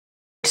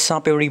What's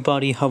up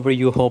everybody, how are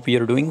you? Hope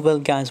you're doing well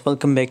guys.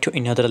 Welcome back to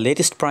another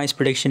latest price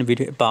prediction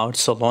video about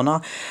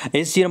Solana.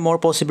 Is there more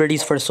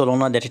possibilities for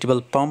Solana that it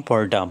will pump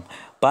or dump?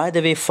 By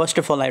the way, first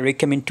of all, I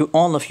recommend to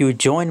all of you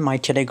join my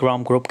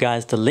Telegram group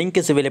guys. The link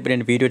is available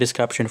in video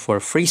description for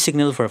free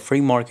signal for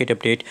free market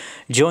update.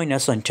 Join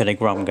us on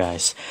Telegram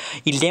guys.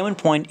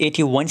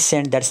 11.81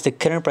 cent, that's the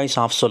current price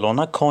of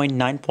Solana coin.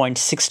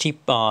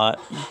 9.60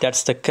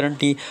 that's the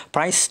currently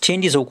price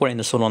changes occur in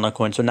the Solana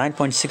coin. So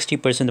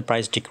 9.60% the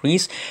price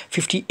decrease,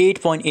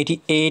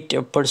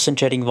 58.88%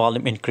 trading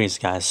volume increase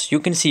guys. You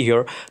can see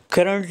here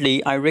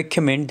currently I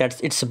recommend that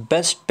it's the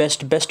best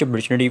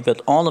opportunity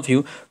with all of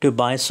you to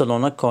buy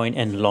Solana coin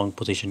and long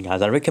position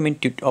guys. I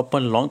recommend to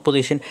open long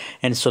position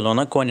and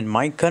Solana coin, and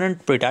my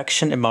current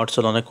prediction about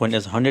Solana coin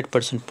is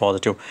 100%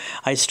 positive.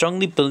 I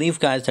strongly believe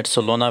guys that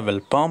Solana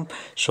will pump,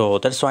 so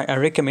that's why I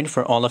recommend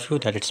for all of you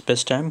that it's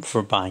best time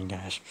for buying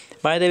guys.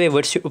 By the way,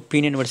 what's your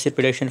opinion, what's your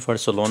prediction for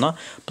Solana?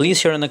 Please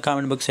share in the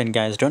comment box, and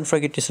guys don't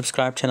forget to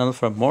subscribe channel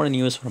for more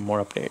news, for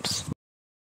more updates.